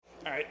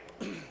All right.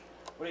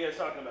 What are you guys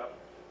talking about?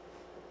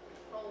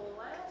 Well,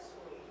 last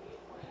week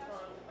we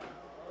talked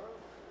about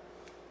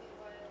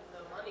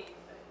the money thing.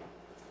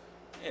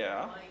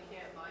 Yeah. Money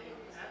can't buy you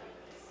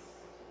happiness.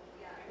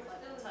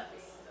 Like that type of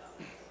stuff.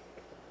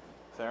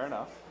 Fair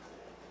enough.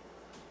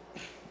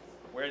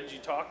 Where did you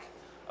talk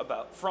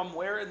about? From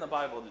where in the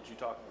Bible did you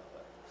talk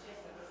about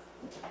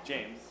that?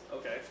 James.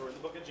 Okay, so we're in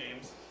the book of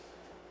James.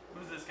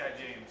 Who's this guy,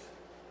 James?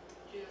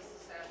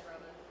 Jesus' half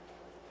brother.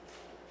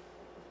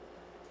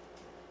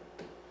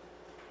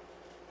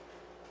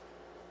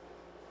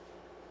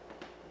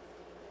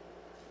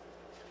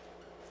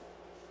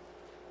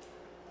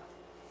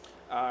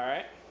 All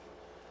right.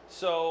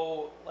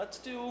 So let's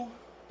do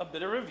a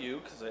bit of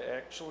review because I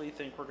actually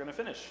think we're going to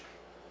finish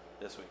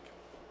this week.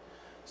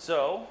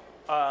 So,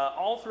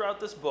 all throughout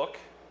this book,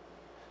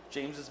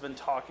 James has been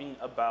talking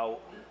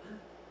about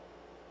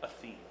a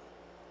theme.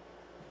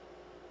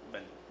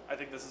 I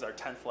think this is our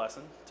 10th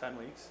lesson, 10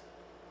 weeks.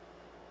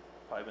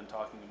 Probably been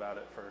talking about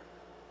it for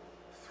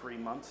 3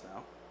 months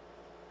now.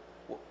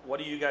 What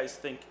do you guys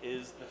think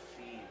is the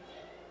theme?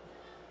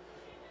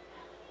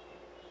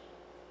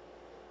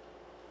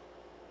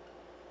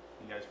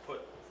 You guys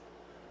put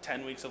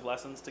 10 weeks of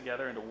lessons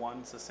together into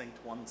one succinct,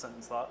 one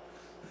sentence thought?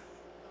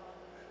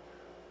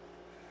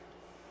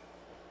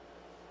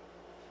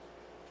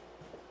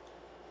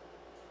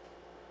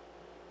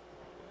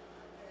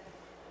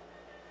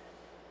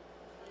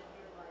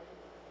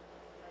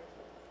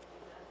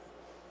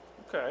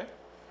 Okay,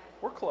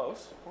 we're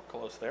close. We're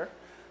close there.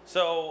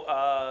 So,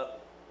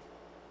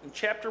 in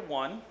chapter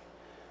 1,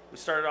 we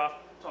started off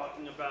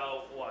talking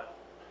about what?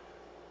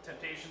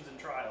 Temptations and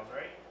trials,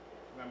 right?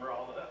 Remember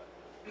all of that?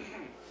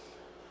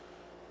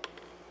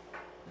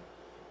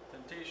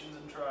 Temptations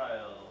and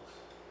trials.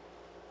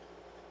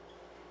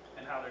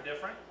 And how they're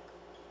different.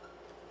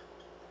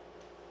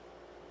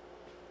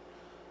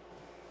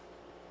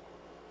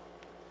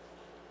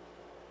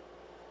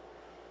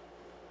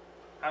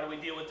 How do we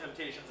deal with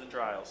temptations and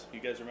trials? You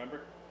guys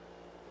remember?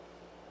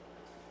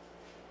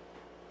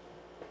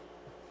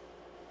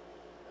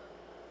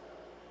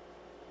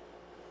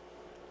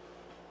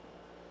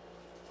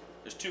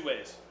 There's 2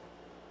 ways.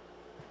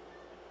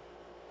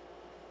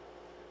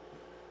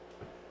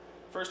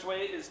 First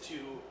way is to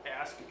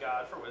ask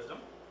God for wisdom.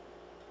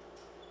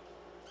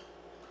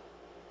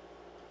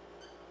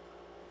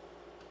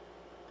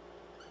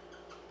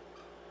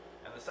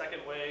 And the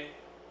second way,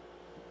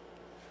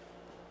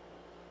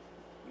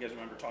 you guys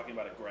remember talking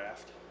about a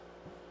graft?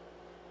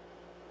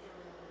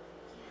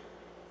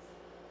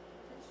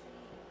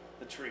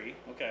 The tree,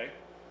 okay.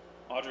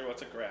 Audrey,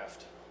 what's a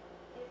graft?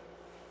 It's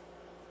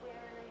where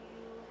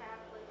you have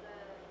like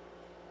a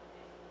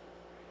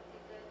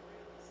good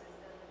root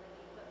system and then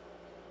you put a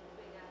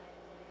twig on it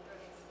and it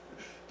grows.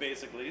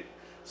 Basically.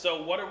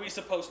 So what are we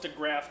supposed to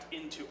graft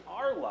into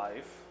our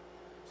life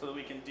so that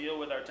we can deal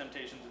with our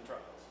temptations and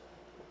trials?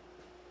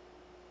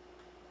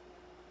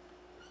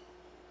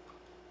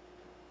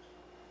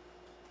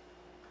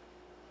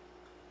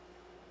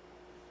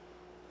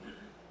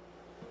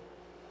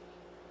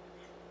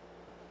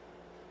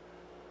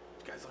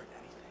 You guys learn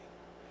anything?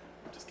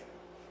 I'm just kidding.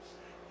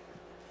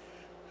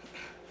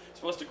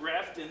 Supposed to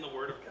graft in the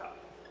Word of God.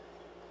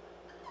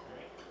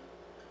 Right?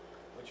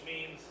 Which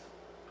means,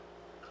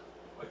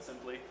 quite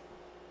simply,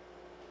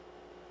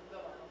 The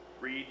Bible.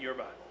 read your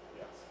Bible.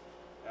 Yes,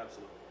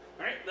 absolutely.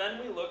 All right, then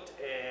we looked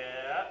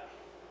at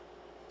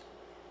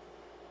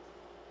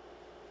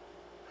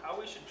how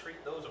we should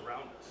treat those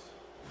around us.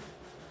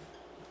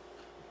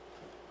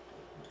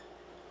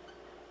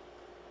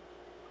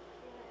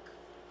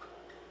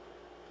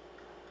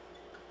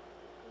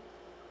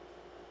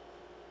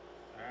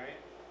 All right.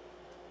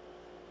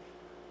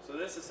 So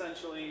this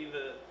essentially,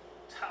 the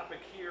topic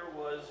here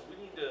was we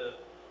need to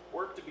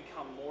work to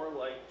become more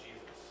like Jesus.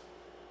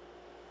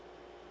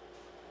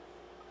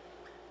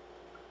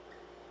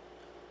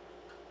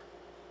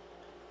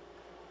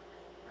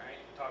 Right?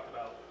 We talked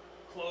about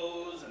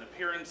clothes and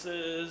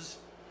appearances,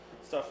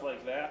 stuff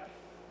like that.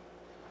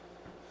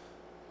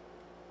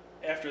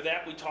 After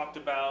that, we talked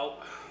about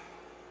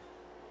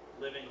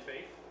living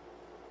faith.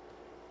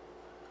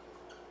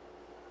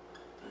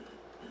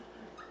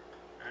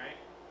 All right?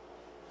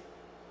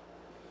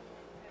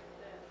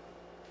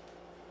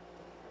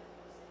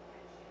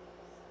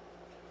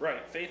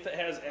 Right, faith that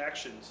has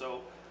action.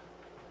 So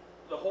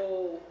the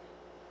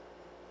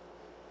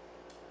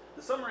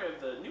summary of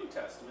the New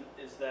Testament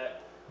is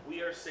that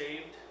we are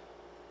saved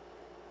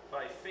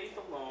by faith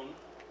alone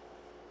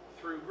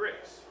through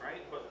grace,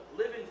 right? But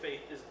living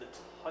faith is the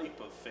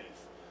type of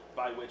faith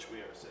by which we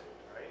are saved,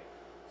 right?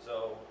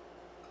 So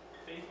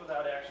faith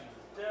without actions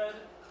is dead,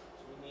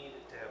 so we need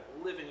to have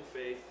living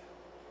faith.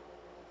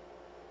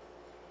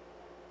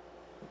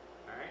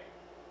 All right?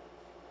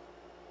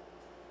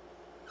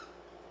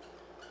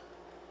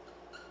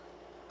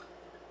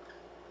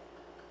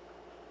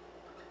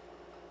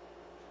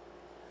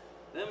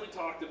 Then we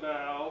talked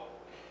about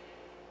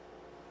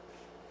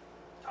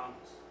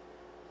tongues.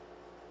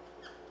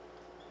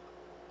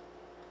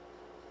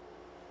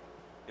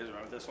 You guys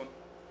remember this one?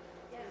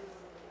 Yes,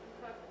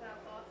 we talked about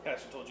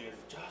Pastor told you guys,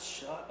 just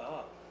shut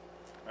up.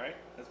 Right?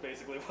 That's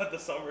basically what the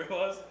summary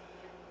was.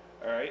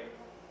 All right.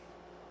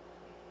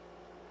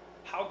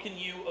 How can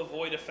you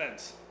avoid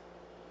offense?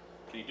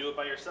 Can you do it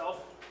by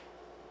yourself?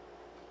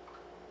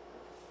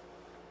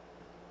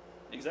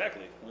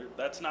 Exactly.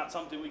 That's not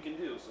something we can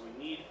do. So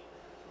we need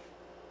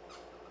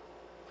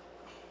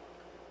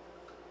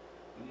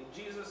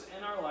Jesus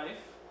in our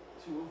life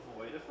to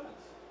avoid offense.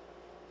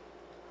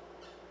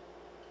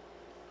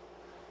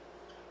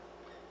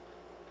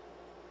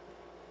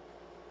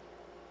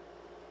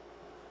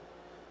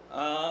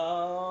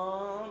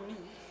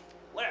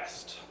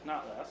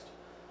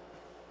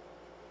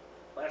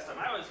 Last time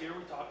I was here,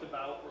 we talked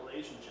about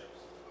relationships.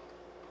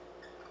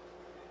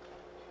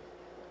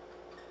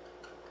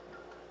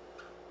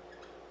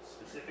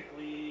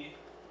 Specifically,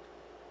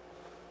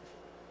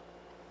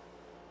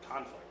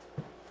 conflict.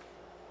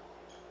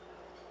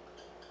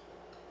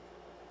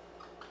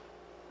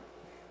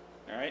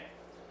 All right?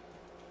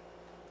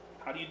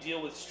 How do you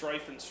deal with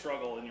strife and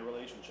struggle in your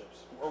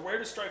relationships? Or where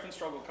does strife and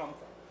struggle come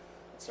from?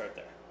 Let's start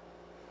there.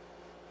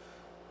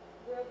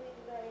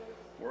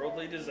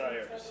 Worldly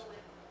desires.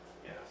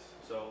 Yes.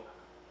 So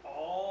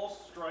all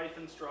strife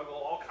and struggle,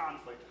 all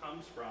conflict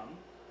comes from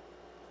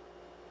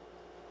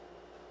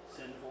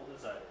sinful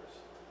desires.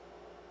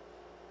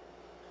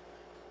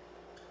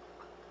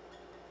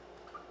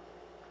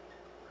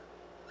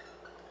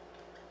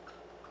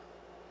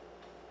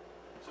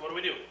 So what do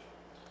we do?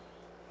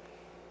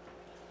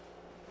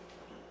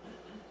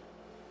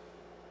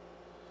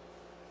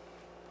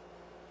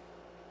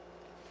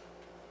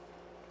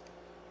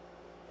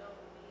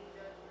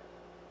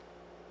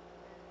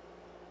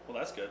 Well,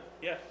 that's good.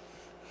 Yeah.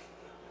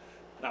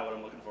 Not what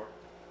I'm looking for.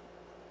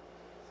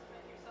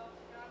 Submit yourself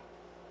to God.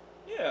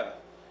 Yeah.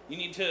 You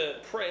need to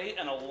pray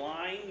and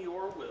align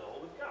your will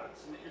with God.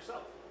 Submit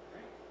yourself.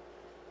 Right?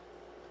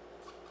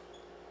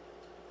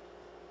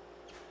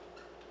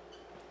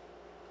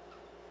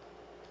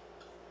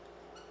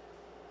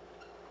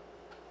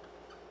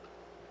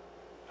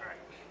 All right.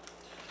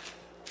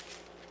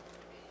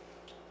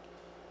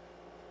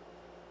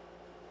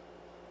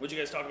 What'd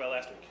you guys talk about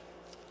last week?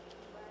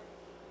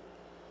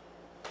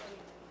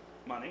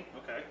 Money.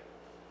 Okay.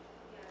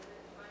 Yeah,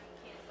 the money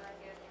can't buy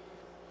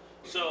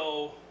happiness.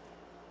 So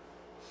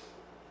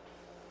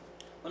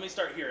let me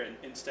start here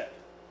instead.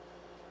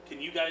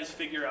 Can you guys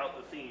figure out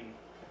the theme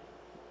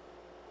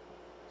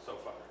so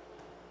far?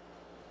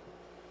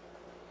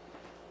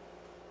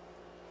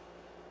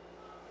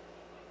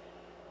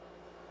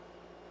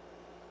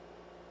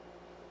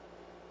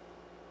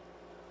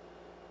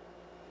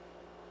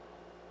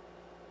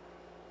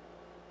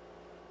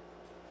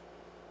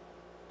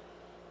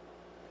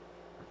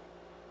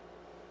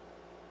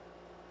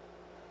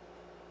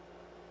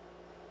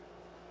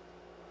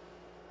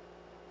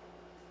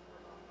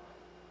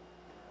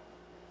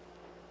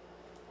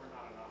 We're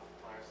not enough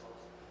by ourselves.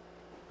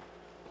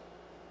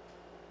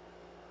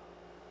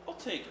 I'll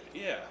take it.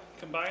 Yeah.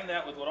 Combine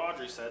that with what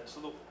Audrey said.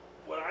 So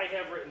what I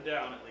have written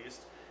down, at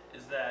least,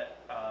 is that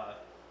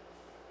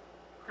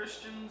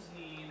Christians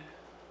need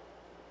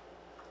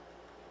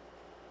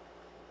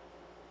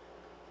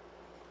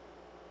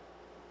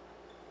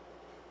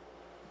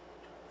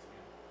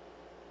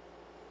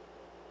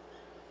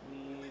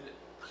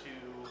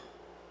to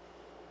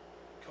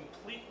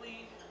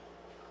completely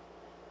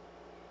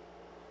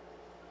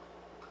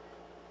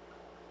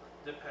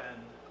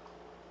depend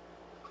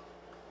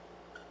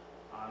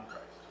on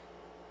Christ.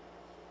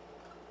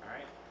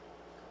 Alright?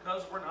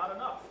 Because we're not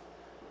enough.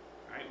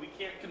 Alright? We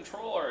can't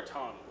control our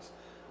tongues.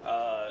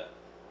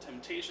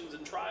 Temptations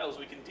and trials,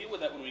 we can deal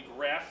with that when we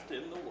graft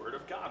in the Word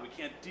of God. We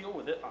can't deal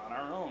with it on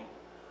our own.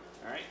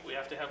 Alright? We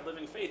have to have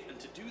living faith. And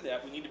to do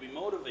that, we need to be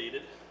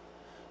motivated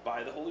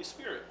by the Holy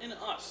Spirit in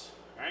us.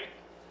 Alright?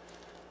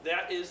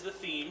 That is the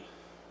theme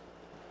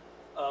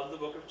of the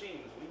book of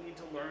James. We need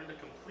to learn to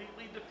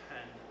completely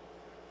depend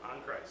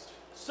on Christ.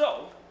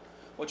 So,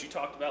 what you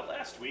talked about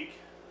last week,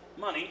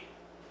 money,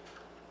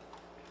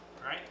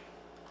 right?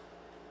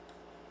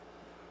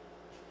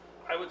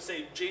 I would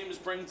say James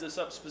brings this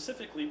up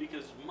specifically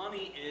because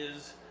money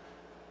is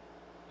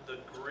the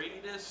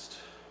greatest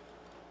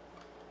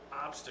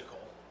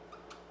obstacle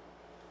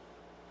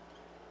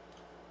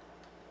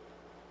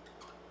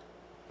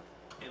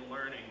in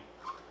learning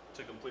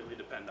to completely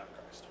depend on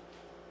Christ.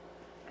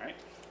 All right?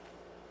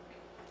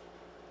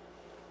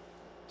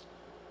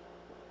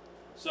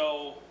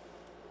 So,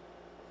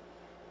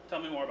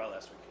 tell me more about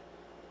last week.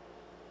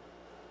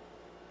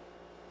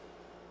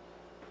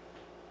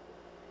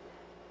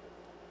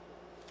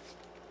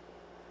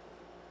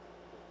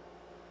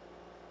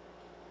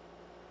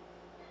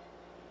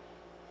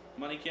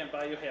 Money can't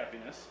buy you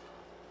happiness.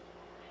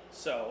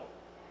 So,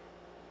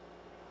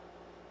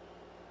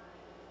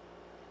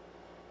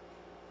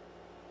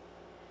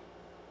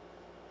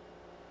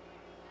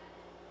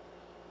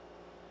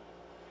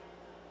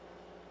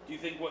 do you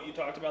think what you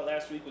talked about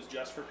last week was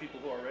just for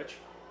people who are rich?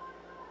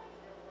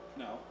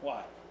 No.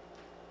 Why?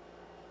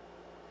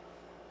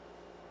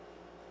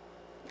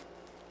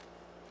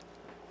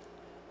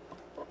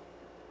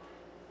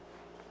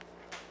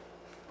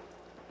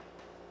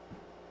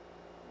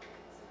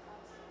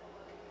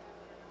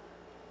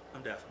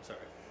 and deaf, I'm sorry.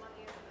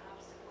 Money is an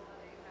obstacle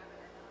whether you have it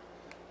or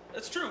not.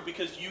 That's true,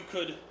 because you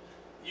could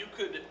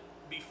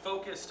be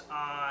focused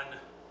on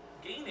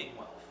gaining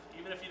wealth,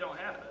 even if you don't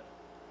have it.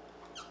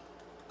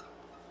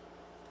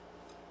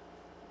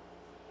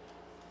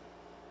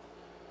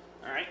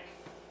 All right.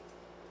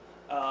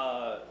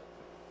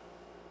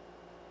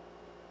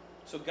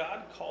 So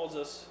God calls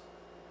us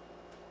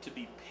to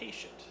be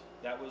patient.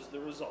 That was the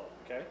result,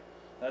 okay?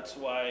 That's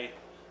why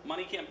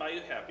money can't buy you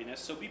happiness,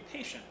 so be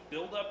patient.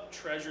 Build up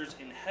treasures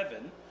in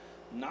heaven,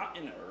 not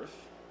in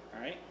earth,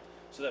 all right?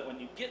 So that when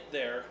you get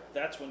there,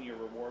 that's when your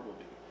reward will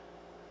be.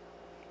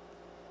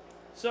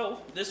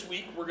 So, this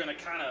week we're going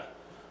to kind of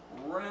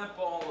wrap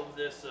all of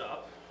this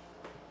up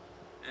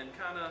and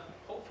kind of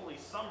hopefully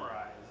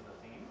summarize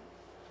the theme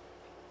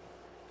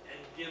and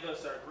give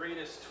us our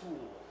greatest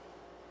tool.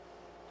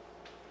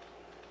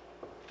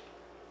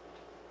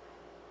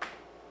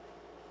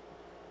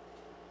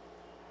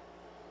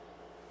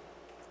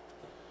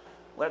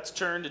 Let's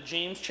turn to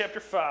James chapter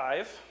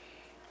 5,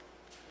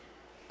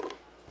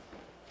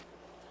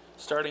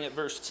 starting at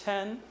verse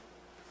 10.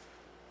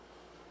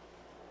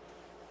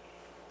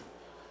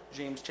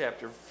 James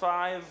chapter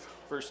 5,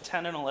 verse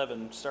 10 and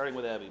 11, starting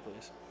with Abby,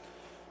 please.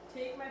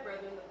 Take, my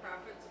brethren, the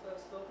prophets who have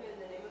spoken in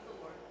the name of the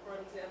Lord, for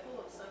an example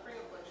of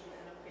suffering, affliction,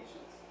 and of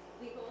patience.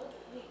 Behold,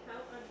 we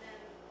count on them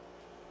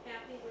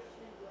happy which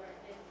endure,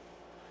 and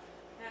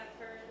have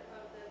heard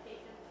of the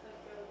patience of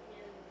Job,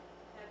 and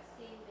have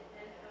seen the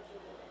end of the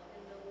wicked,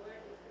 and the Lord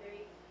is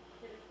very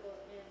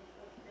pitiful and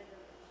of tender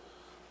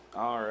mercy.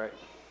 All right.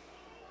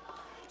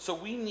 So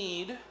we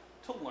need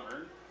to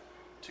learn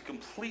to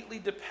completely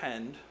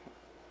depend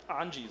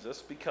on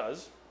Jesus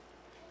because,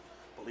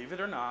 believe it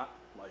or not,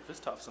 life is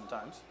tough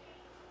sometimes.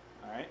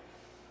 All right?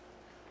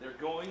 There's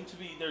going to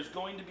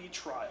be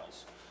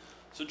trials.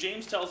 So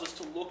James tells us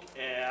to look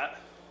at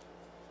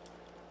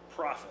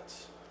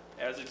prophets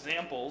as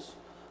examples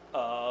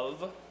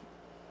of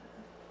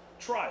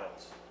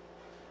trials.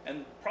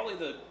 And probably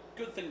the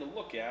good thing to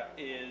look at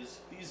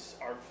is these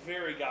are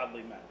very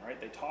godly men,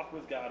 right? They talk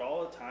with God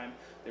all the time.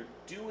 They're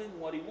doing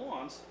what he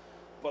wants,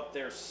 but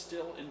they're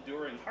still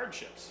enduring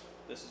hardships.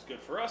 This is good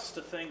for us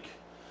to think,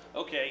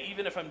 okay,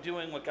 even if I'm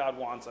doing what God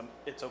wants,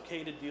 it's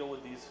okay to deal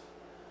with these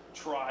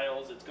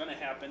trials. It's going to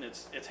happen.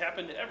 It's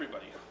happened to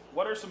everybody.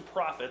 What are some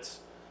prophets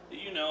that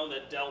you know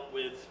that dealt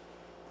with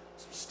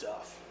some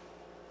stuff?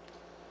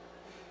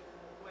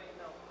 Wait,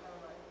 no, never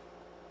mind.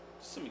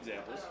 Some I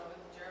examples. don't know,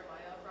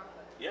 Jeremiah,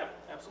 prophet. Yeah,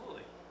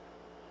 absolutely.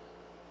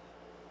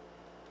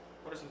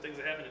 What are some things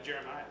that happened to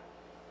Jeremiah?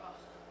 Ugh.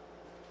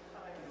 I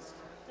don't even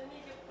remember. Didn't he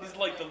get He's put,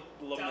 like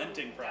the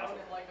lamenting prophet.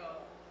 Down in like a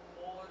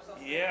hole or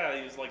something? Yeah,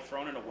 he was like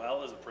thrown in a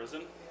well as a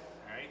prison. Yeah.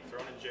 All right,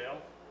 thrown in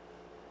jail.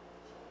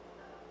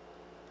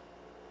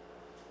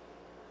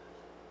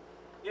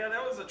 Yeah,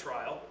 that was a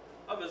trial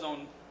of his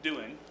own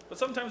doing. But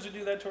sometimes we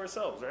do that to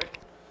ourselves, right?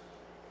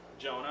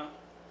 Jonah.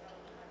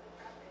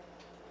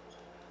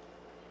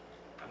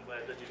 I'm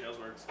glad that details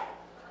works.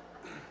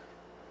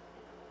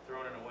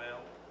 Thrown in a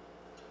whale.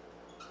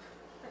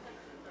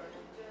 Thrown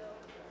in jail,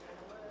 thrown in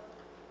a well.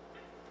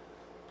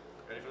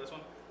 Ready for this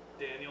one?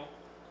 Daniel.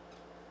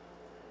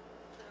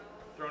 So,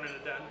 Thrown in a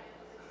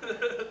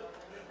den.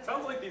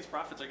 Sounds like these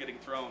prophets are getting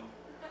thrown.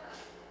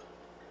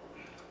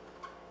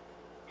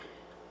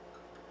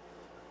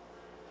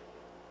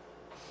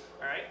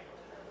 All right?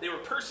 They were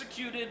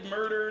persecuted,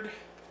 murdered,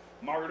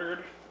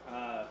 martyred,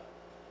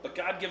 but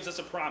God gives us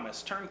a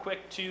promise. Turn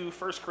quick to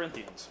 1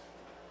 Corinthians.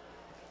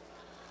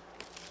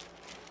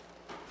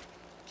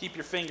 Keep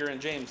your finger in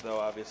James, though,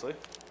 obviously.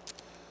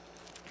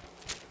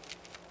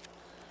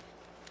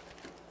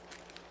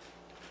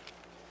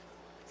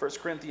 First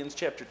Corinthians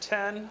chapter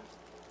 10,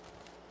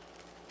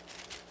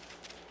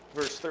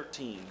 verse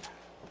 13.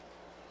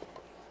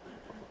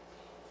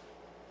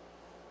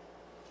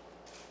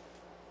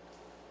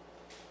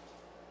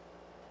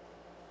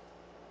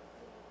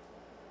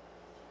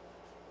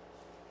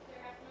 There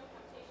hath no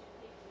temptation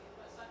taken you,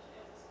 but such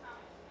as is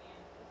common to man.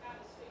 But God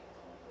is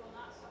faithful, who will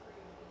not suffer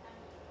you to be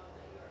tempted above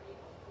that you are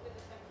able, but with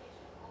the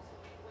temptation also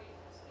make a way to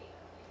escape,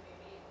 that you may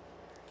be able to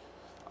bear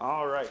it.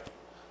 All right.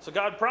 So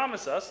God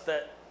promised us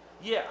that,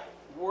 yeah,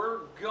 we're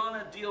going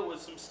to deal with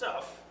some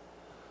stuff.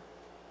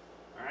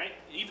 All right?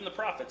 Even the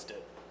prophets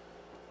did.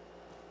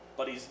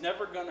 But he's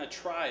never going to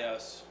try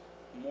us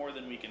more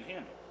than we can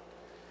handle.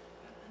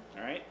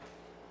 All right?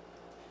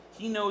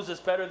 He knows us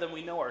better than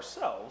we know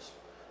ourselves.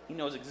 He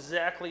knows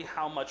exactly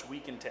how much we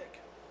can take.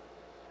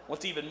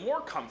 What's even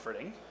more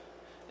comforting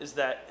is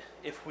that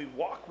if we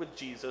walk with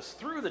Jesus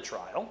through the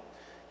trial,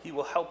 he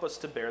will help us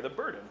to bear the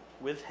burden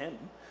with him.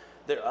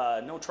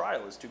 No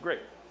trial is too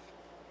great.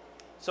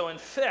 So in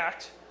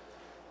fact,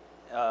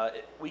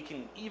 we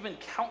can even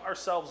count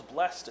ourselves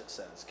blessed, it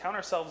says. Count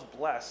ourselves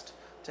blessed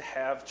to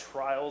have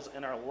trials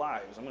in our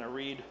lives. I'm going to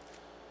read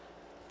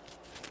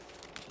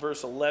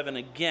verse 11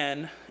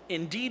 again.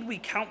 Indeed, we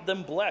count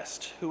them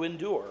blessed who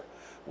endure.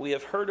 We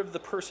have heard of the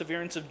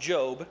perseverance of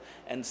Job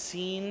and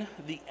seen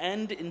the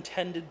end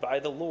intended by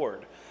the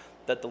Lord,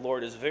 that the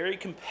Lord is very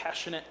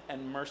compassionate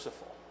and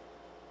merciful.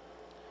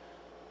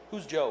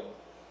 Who's Job?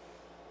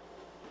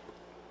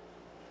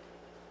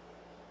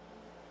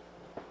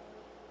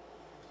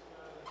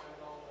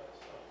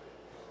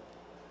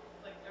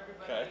 Like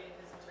everybody Okay. in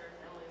his entire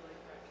family like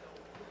got killed.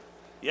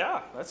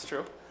 Yeah, that's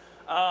true.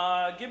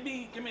 Give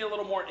me a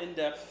little more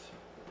in-depth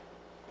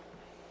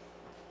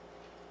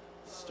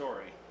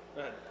story.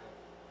 Go ahead.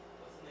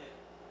 Wasn't it?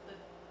 The-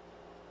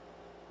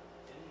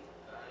 Didn't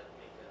God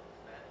make a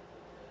bet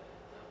with the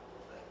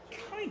devil that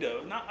Job? Kind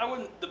of. Not. I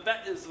wouldn't. The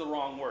bet is the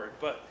wrong word,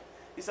 but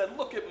he said,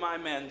 "Look at my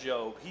man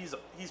Job. He's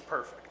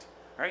perfect."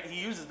 Right? He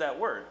uses that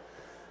word,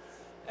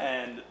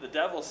 and the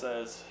devil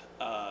says,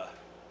 "I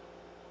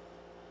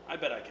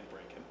bet I can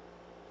break him."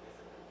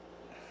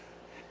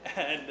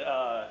 And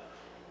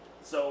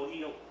so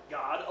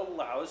God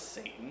allows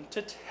Satan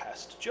to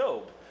test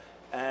Job,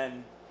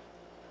 and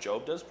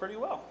Job does pretty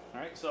well. All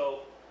right,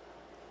 so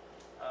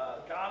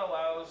God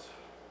allows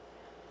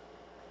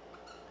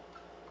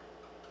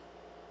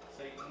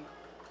Satan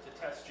to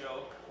test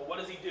Job. Well, what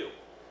does he do?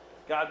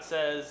 God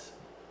says,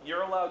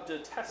 "You're allowed to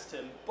test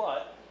him,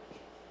 but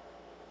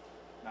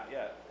not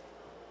yet."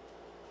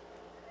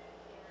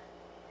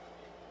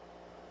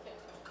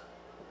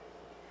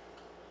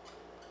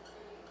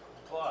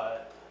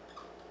 But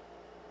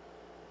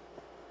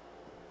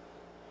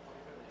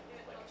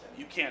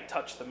you can't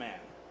touch the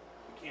man.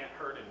 You can't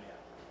hurt him yet.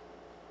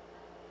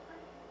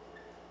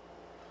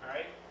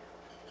 Alright?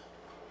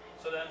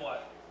 So then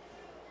what?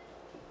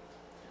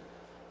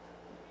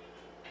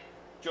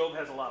 Job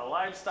has a lot of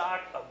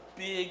livestock, a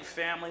big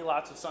family,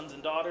 lots of sons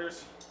and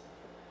daughters.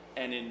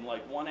 And in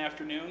like one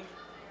afternoon,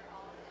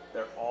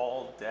 they're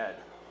all dead.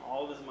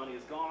 All of his money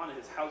is gone,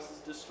 his house is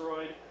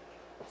destroyed.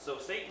 So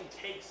Satan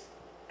takes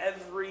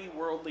every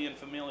worldly and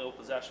familial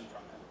possession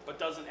from him, but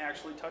doesn't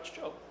actually touch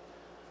Job.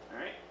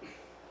 Alright?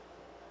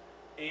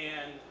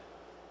 And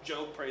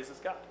Job praises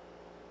God.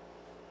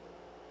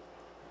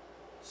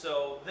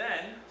 So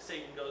then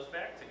Satan goes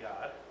back to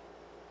God,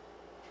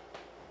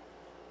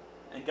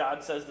 and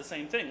God says the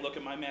same thing. Look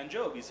at my man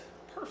Job, he's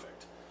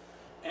perfect.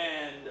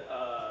 And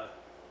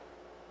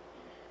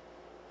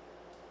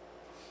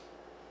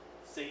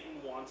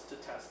Satan wants to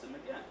test him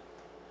again.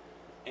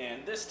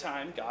 And this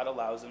time God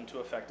allows him to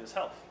affect his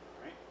health.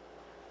 Right?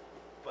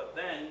 But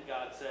then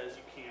God says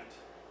you can't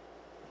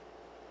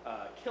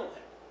kill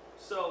him.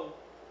 So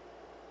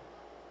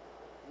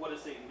what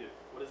does Satan do?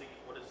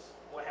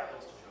 What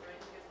happens to Job? Right,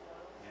 he gets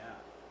boiled. Yeah.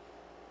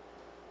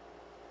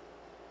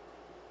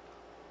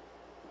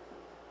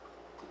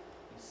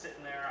 He's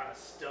sitting there on a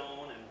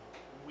stone and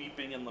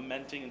weeping and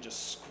lamenting and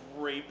just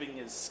scraping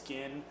his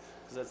skin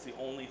because that's the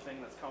only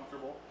thing that's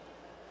comfortable.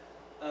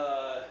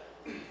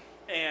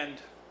 And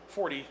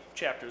 40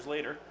 chapters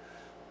later,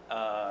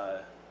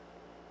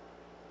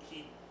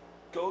 he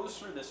goes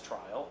through this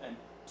trial and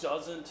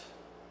doesn't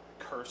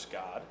curse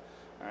God.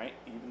 All right,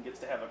 he even gets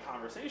to have a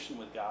conversation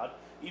with God,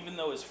 even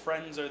though his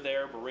friends are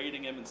there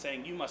berating him and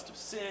saying, "You must have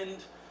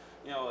sinned.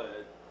 You know,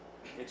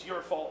 it's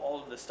your fault.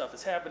 All of this stuff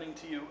is happening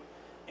to you."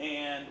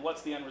 And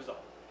what's the end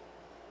result?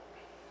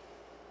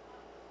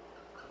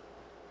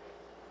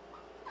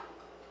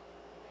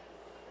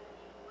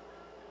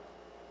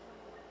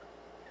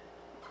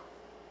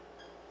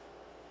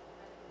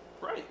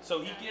 Right.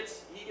 So he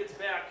gets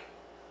back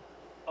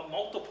a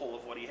multiple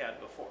of what he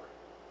had before.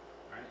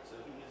 Right. So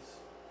he's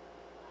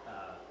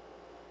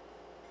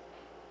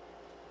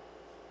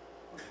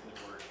what's a good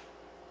word?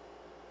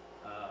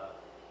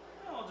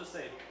 I'll just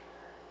say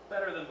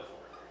better than before.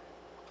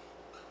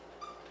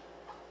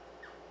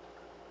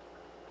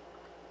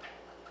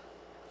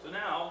 So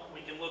now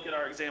we can look at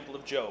our example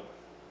of Job.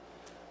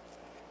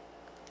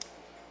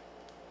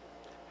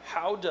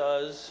 How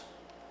does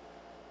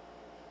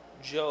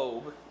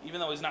Job, even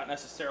though he's not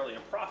necessarily a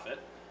prophet,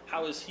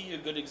 how is he a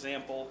good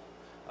example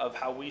of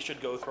how we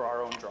should go through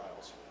our own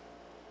trials?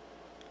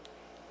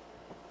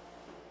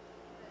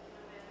 That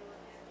no matter what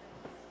happens,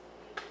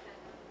 you depend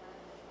on God.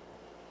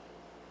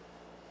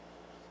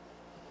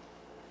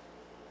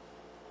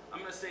 I'm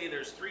going to say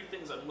there's three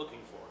things I'm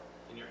looking for,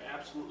 and you're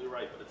absolutely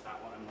right, but it's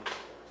not what I'm looking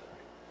for.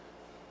 Sorry.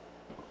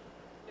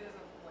 He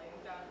doesn't blame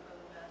God for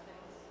the bad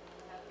things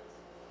that happens.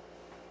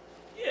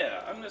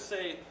 Yeah, I'm going to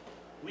say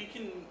we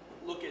can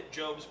look at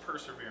Job's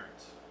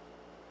perseverance.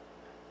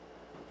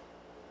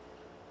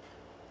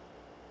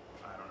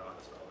 I don't know how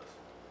to spell this.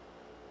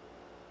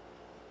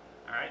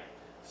 All right.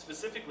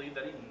 Specifically,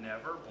 that he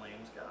never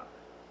blames God,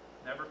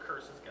 never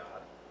curses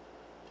God.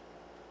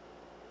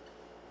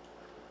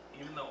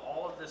 Even though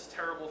all of this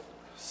terrible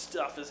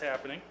stuff is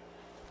happening.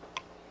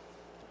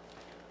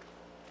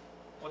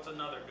 What's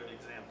another good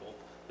example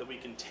that we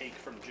can take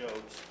from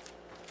Job's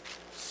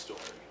story?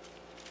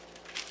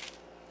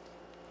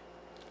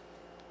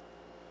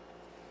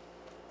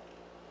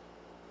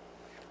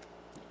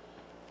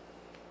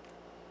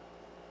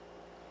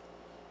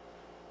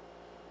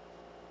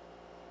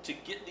 To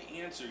get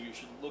the answer, you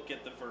should look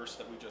at the verse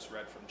that we just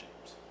read from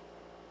James.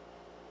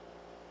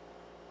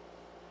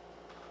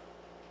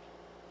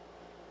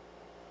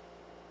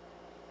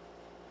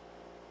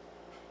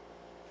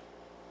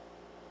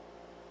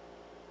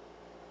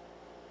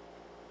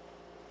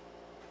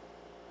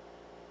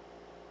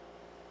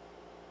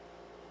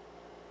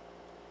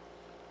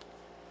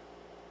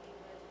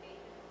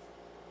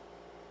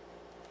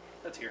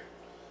 that's here.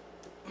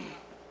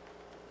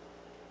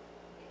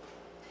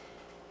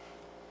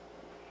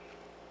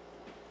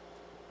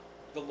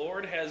 The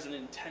Lord has an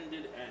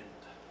intended end.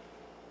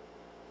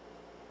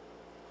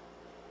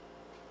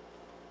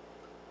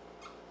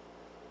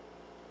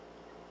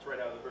 It's right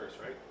out of the verse,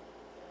 right?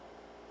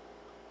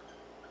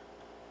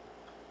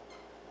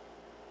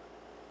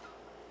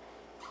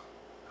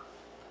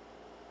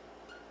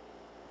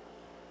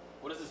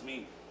 What does this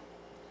mean?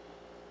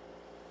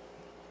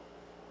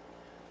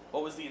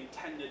 What was the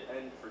intended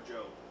end for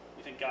Job?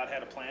 You think God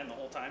had a plan the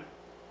whole time?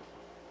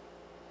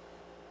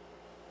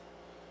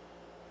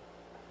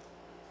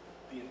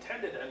 The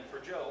intended end for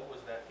Job was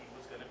that he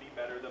was going to be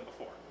better than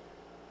before.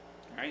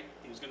 Right?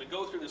 He was going to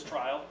go through this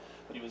trial,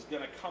 but he was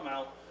going to come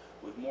out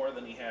with more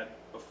than he had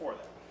before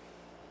that.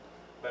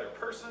 Better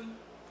person,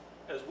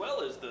 as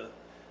well as the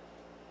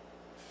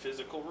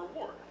physical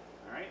reward.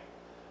 All right?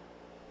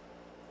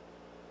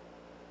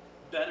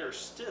 Better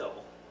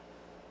still,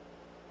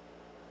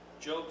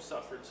 Job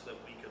suffered so that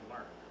we could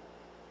learn.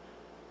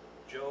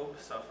 Job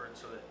suffered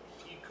so that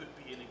he could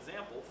be an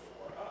example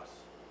for us.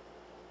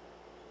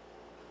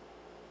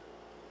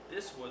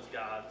 This was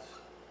God's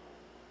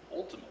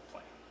ultimate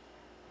plan.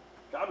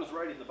 God was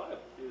writing the Bible.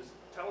 He was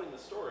telling the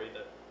story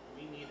that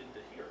we needed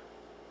to hear.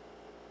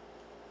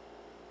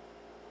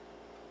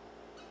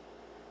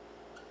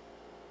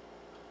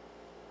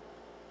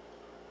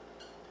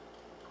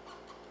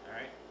 All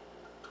right?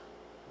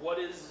 What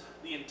is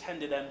the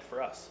intended end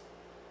for us?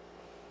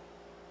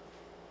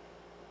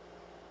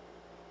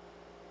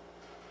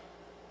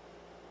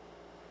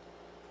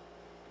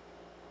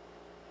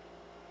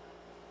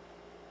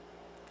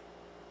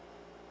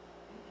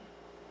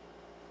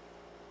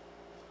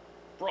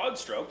 Broad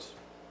strokes,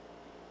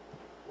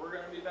 we're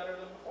going to be better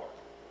than before.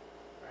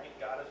 Right?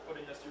 God is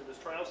putting us through this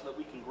trial so that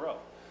we can grow,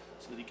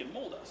 so that he can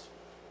mold us.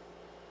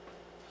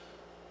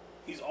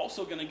 He's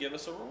also going to give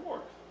us a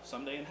reward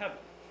someday in heaven.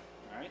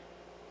 All right?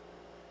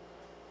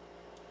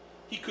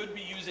 He could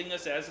be using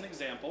us as an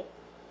example.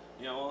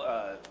 You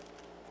know,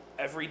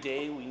 every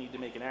day we need to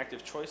make an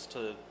active choice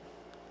to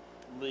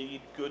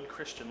lead good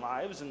Christian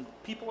lives, and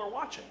people are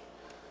watching.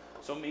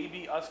 So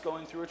maybe us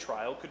going through a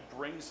trial could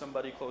bring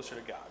somebody closer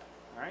to God.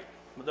 All right?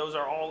 But those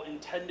are all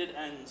intended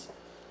ends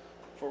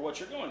for what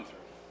you're going through.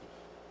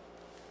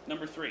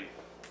 Number 3,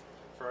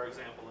 for our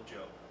example of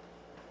Job.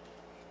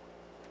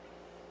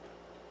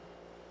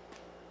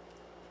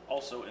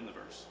 Also in the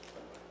verse, by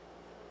the way.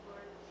 The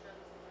Lord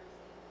shows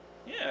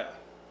mercy. Yeah.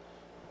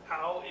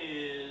 How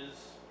is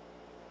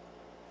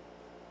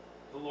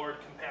the Lord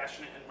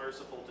compassionate and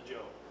merciful to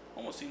Job?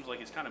 Almost seems like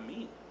he's kind of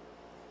mean.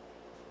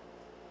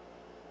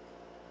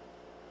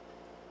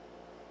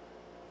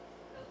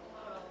 Doesn't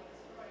allow it to be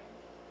destroyed.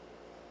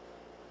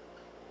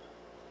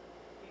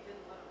 He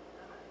didn't let him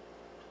die.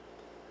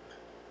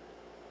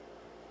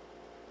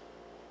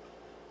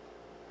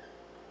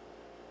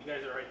 You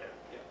guys are right there.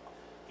 Yeah.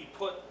 He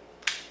put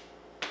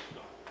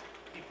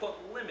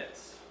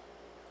limits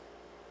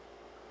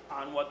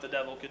on what the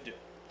devil could do.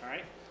 All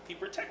right? He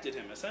protected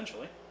him,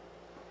 essentially.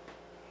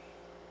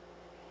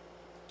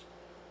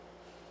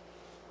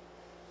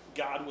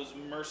 God was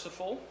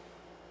merciful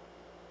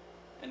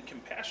and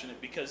compassionate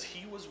because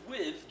he was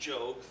with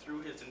Job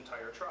through his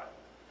entire trial.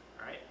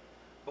 All right?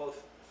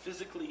 Both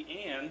physically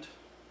and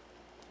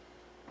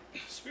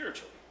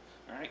spiritually.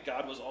 All right?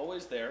 God was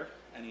always there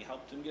and he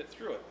helped him get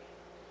through it.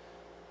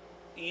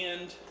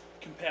 And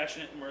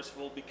compassionate and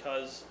merciful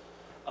because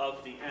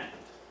of the end.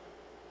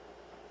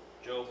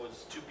 Job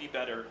was to be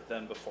better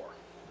than before.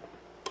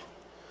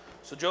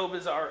 So Job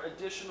is our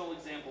additional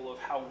example of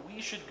how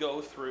we should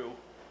go through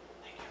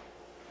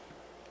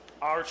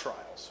our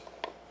trials.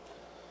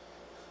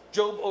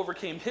 Job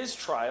overcame his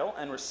trial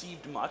and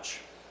received much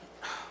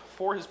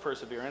for his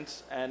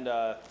perseverance, and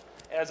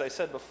as I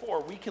said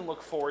before, we can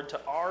look forward to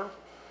our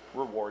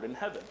reward in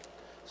heaven.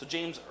 So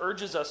James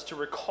urges us to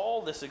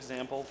recall this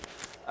example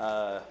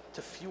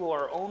to fuel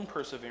our own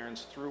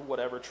perseverance through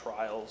whatever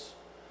trials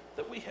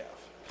that we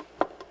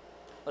have.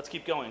 Let's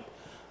keep going.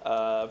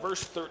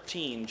 Verse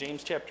 13,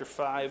 James chapter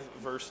 5,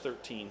 verse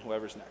 13,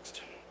 whoever's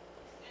next.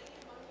 Any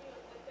among you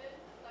afflicted,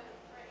 let him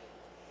pray.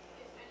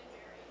 Is any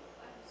merry,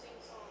 let him sing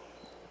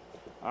psalms.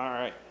 All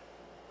right.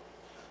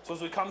 So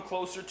as we come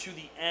closer to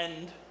the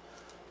end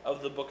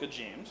of the book of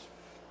James,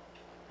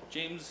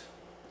 James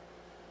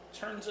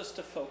turns us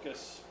to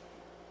focus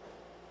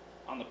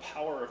on the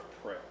power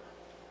of prayer.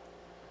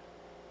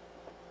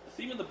 The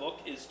theme of the book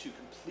is to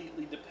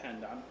completely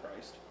depend on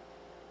Christ.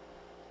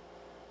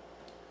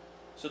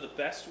 So the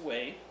best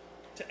way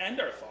to end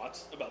our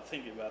thoughts about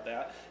thinking about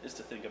that is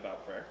to think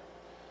about prayer.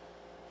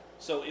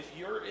 So if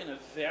you're in a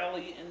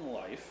valley in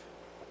life,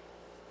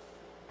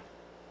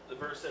 the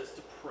verse says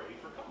to pray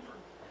for comfort.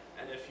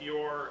 And if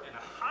you're in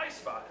a high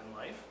spot in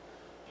life,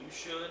 you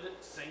should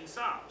sing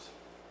psalms.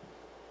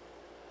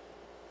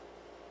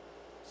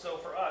 So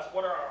for us,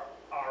 what are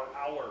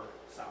our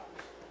psalms?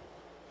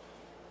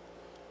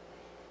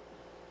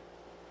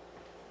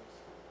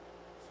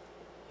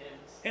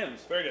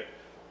 Hymns, very good.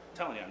 I'm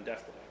telling you, I'm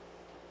deaf today.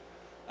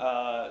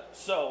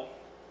 So,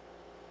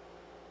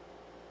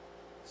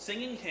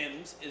 Singing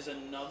hymns is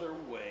another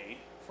way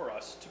for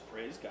us to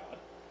praise God,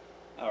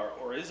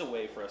 or is a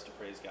way for us to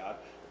praise God.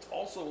 It's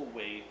also a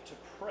way to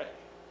pray.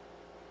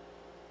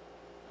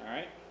 All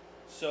right?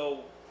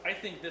 So I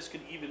think this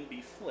could even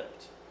be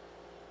flipped.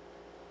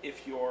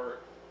 If you're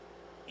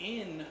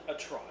in a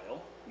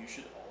trial, you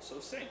should also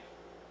sing.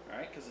 All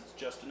right? Because it's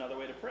just another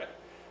way to pray.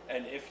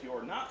 And if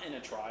you're not in a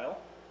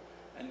trial,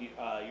 and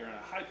you're in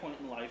a high point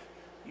in life,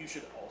 you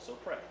should also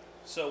pray.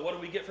 So what do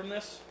we get from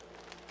this?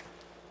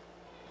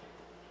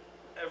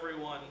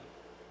 Everyone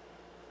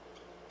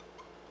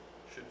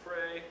should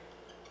pray.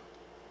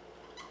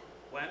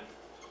 When?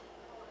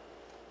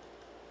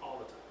 All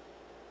the time.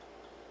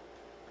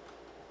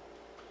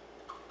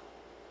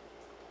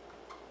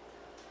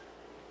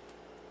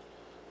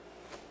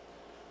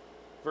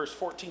 Verse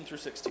 14 through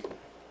 16.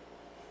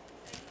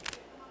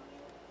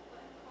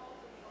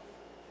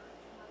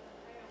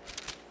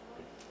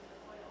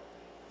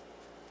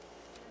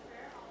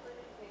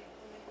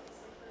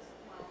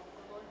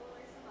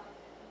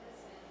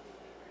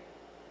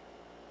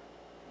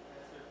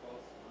 Confess your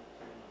faults one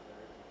to another,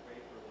 and pray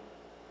for another,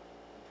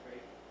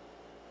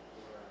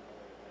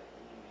 that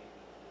ye may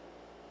be healed.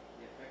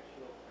 The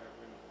effectual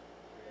fervent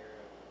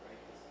prayer of the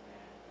righteous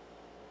man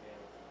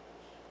availeth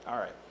much. All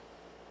right.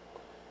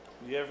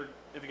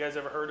 Have you guys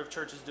ever heard of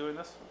churches doing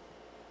this?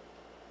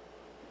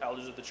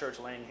 Elders of the church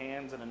laying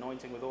hands and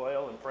anointing with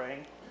oil and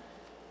praying.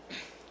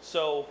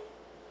 So,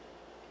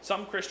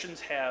 some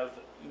Christians have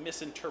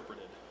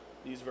misinterpreted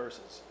these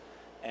verses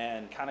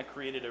and kind of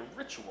created a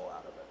ritual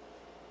out of it,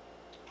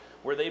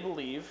 where they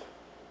believe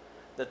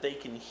that they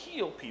can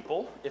heal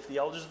people if the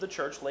elders of the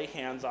church lay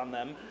hands on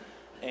them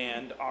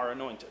and are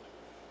anointed.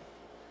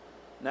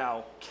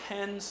 Now,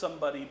 can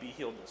somebody be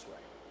healed this way?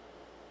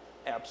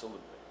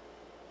 Absolutely.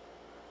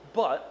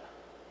 But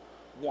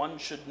one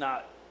should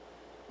not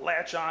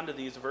latch on to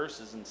these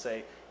verses and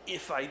say,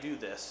 if I do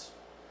this,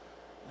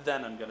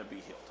 then I'm going to be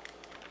healed.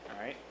 All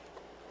right?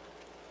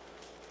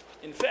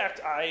 In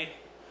fact, I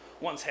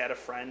once had a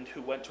friend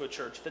who went to a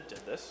church that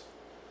did this,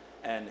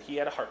 and he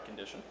had a heart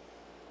condition.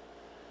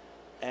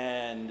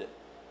 And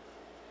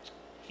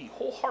he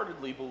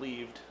wholeheartedly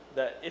believed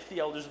that if the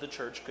elders of the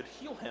church could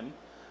heal him,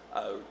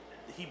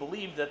 he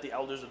believed that the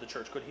elders of the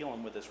church could heal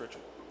him with this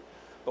ritual.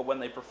 But when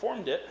they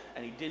performed it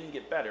and he didn't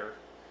get better,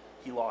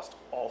 he lost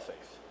all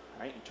faith.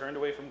 Right? He turned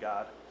away from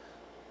God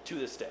to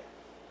this day.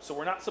 So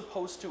we're not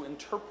supposed to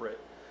interpret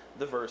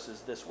the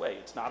verses this way.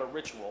 It's not a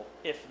ritual,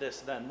 if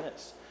this, then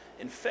this.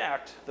 In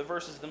fact, the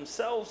verses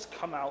themselves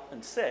come out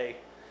and say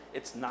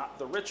it's not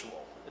the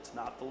ritual. It's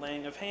not the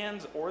laying of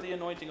hands or the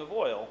anointing of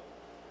oil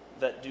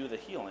that do the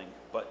healing,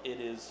 but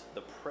it is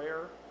the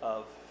prayer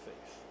of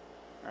faith.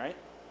 All right?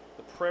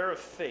 The prayer of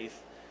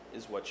faith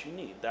is what you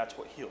need. That's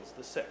what heals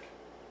the sick.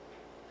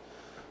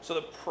 So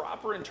the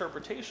proper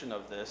interpretation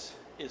of this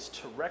is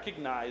to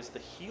recognize the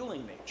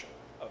healing nature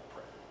of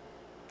prayer.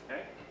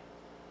 Okay?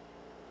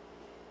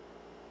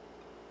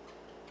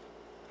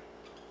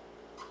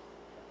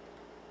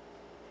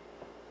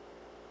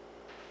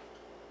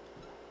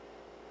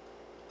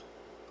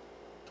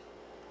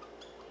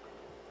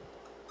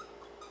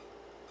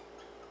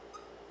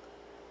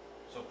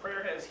 So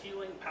prayer has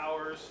healing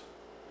powers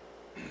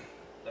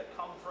that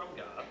come from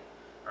God,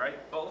 all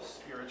right? Both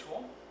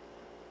spiritual,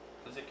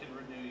 because it can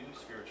renew you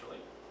spiritually,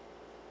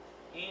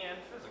 and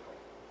physical.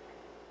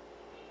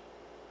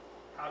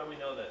 How do we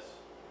know this?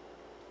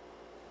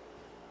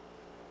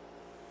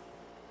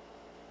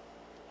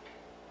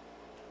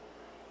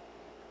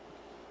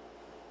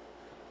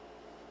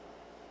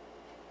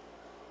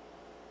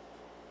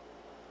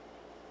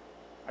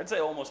 I'd say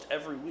almost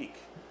every week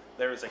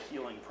there is a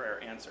healing prayer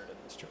answered in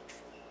this church.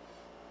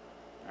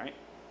 All right?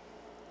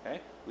 Okay?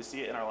 We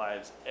see it in our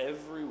lives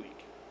every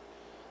week.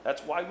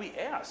 That's why we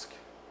ask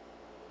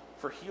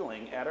for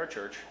healing at our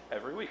church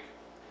every week.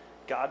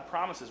 God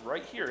promises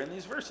right here in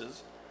these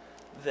verses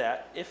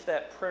that if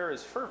that prayer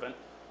is fervent,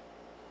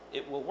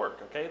 it will work,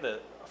 okay? The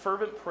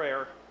fervent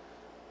prayer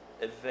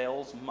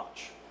avails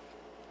much.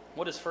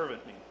 What does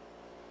fervent mean?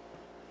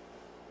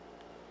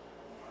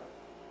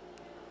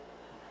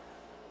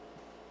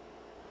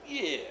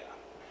 Yeah.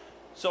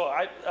 So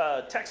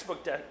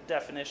textbook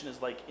definition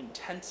is like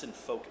intense and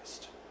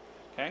focused,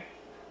 okay?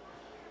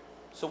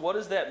 So what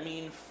does that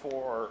mean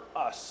for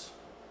us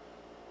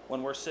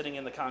when we're sitting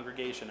in the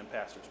congregation and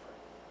pastors pray?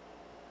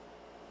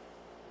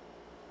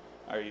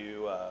 Are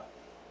you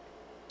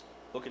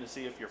looking to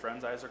see if your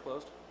friend's eyes are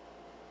closed?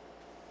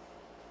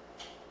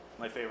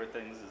 My favorite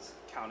things is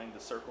counting the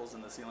circles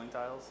in the ceiling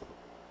tiles. Do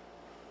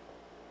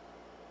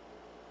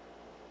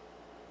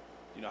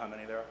you know how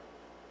many there are?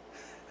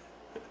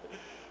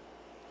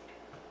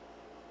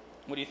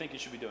 What do you think you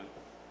should be doing?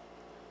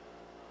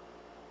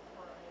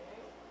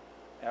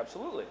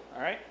 Absolutely.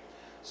 All right.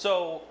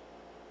 So,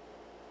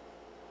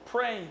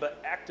 praying,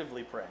 but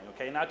actively praying,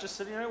 okay? Not just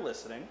sitting there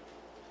listening.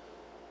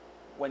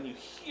 When you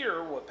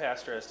hear what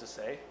Pastor has to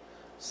say,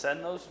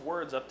 send those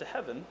words up to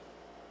heaven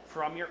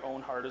from your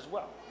own heart as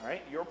well, all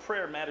right? Your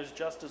prayer matters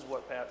just as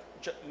much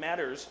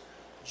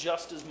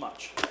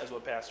as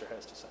what Pastor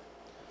has to say.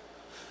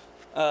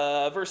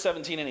 Verse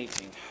 17 and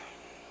 18.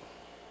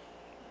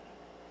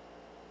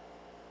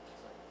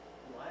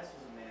 Elias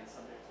was a man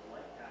subject to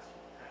like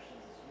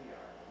passions as we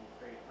are. He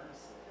prayed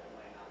earnestly that it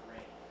might not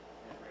rain.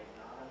 And it rained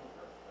not on the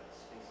earth but a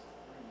space of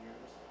 3 years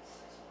and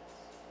 6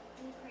 months.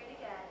 And he prayed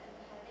again, and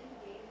the heaven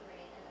gave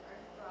rain, and the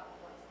earth brought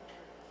forth the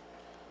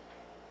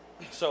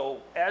fruit.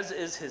 So, as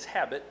is his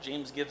habit,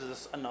 James gives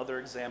us another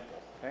example.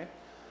 Okay,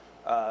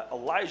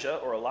 Elijah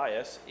or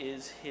Elias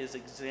is his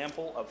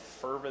example of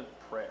fervent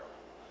prayer.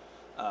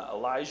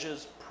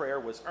 Elijah's prayer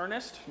was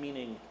earnest,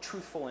 meaning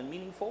truthful and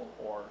meaningful,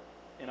 or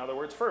in other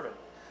words, fervent.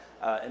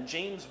 And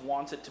James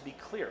wants it to be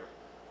clear.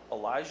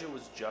 Elijah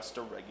was just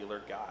a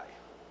regular guy,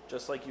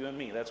 just like you and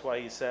me. That's why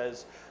he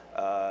says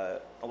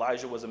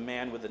Elijah was a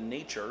man with a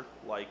nature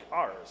like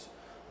ours.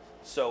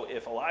 So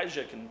if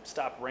Elijah can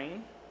stop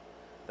rain,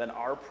 then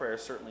our prayer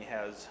certainly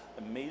has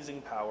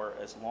amazing power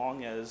as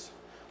long as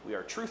we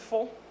are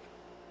truthful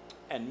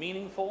and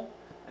meaningful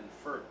and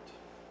fervent.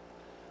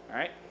 All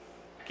right,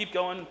 keep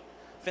going.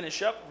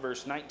 Finish up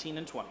verse 19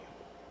 and 20.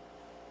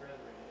 Brethren,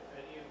 if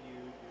any of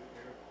you do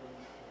err from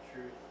the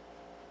truth,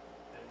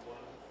 and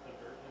one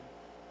convert him,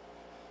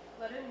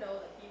 Let him know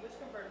that he which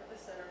converteth the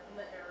sinner from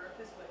the error of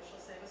his way shall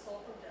save a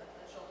soul from death,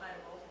 and shall hide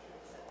a multitude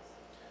of sins.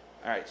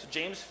 All right, so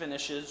James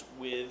finishes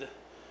with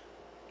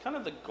kind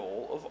of the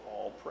goal of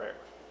all prayer.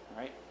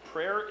 Right?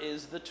 Prayer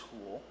is the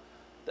tool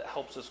that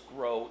helps us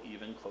grow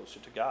even closer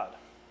to God.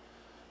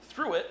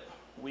 Through it,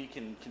 we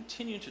can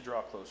continue to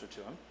draw closer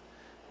to Him.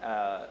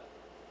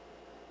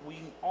 We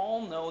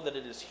all know that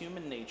it is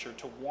human nature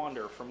to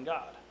wander from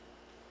God.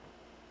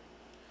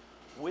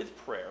 With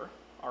prayer,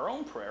 our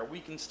own prayer, we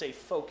can stay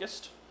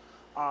focused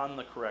on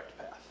the correct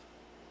path.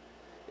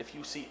 If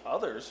you see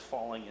others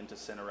falling into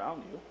sin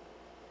around you,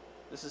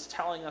 this is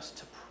telling us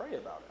to pray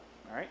about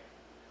it. All right?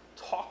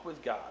 Talk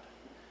with God.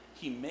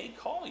 He may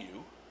call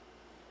you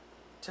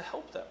to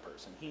help that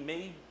person. He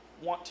may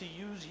want to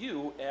use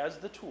you as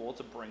the tool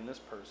to bring this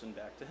person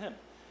back to Him.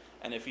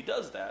 And if He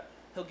does that,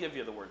 He'll give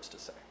you the words to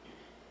say.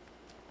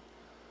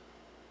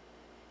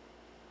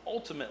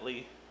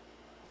 Ultimately,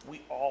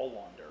 we all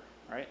wander,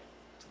 right?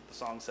 That's what the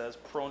song says,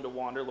 prone to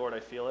wander, Lord, I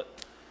feel it.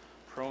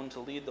 Prone to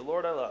lead the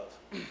Lord I love.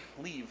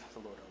 Leave the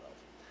Lord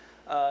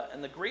I love.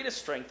 And the greatest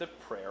strength of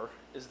prayer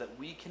is that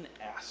we can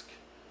ask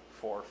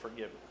for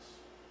forgiveness.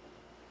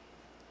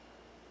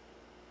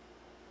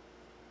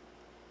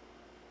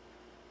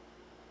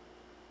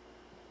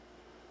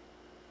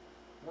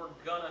 We're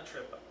gonna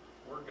trip up.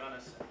 We're gonna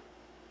sin.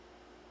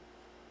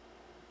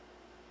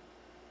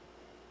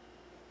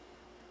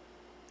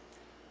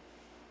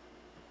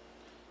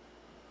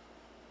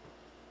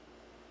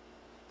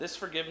 This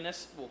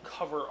forgiveness will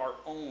cover our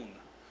own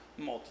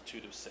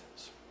multitude of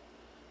sins,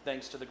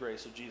 thanks to the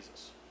grace of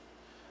Jesus.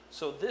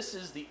 So this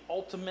is the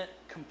ultimate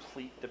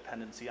complete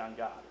dependency on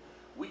God.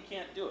 We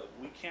can't do it.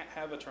 We can't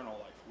have eternal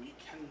life. We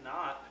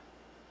cannot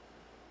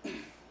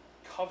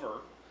cover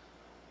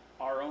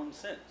our own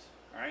sins,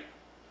 all right?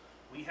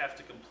 We have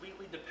to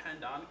completely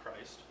depend on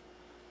Christ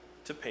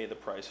to pay the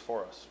price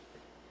for us,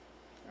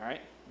 all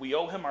right? We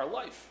owe Him our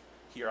life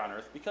here on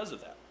earth because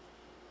of that.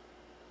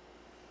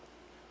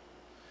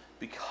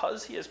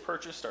 Because He has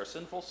purchased our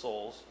sinful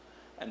souls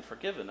and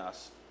forgiven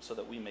us so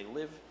that we may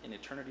live in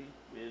eternity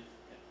with Him.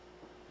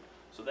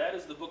 So that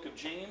is the book of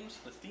James.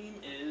 The theme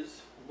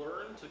is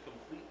learn to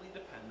completely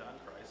depend on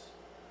Christ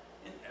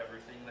in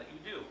everything that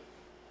you do.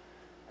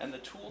 And the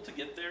tool to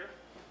get there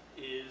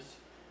is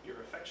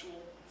your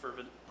effectual,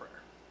 fervent prayer.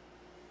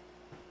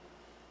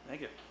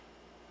 Thank you.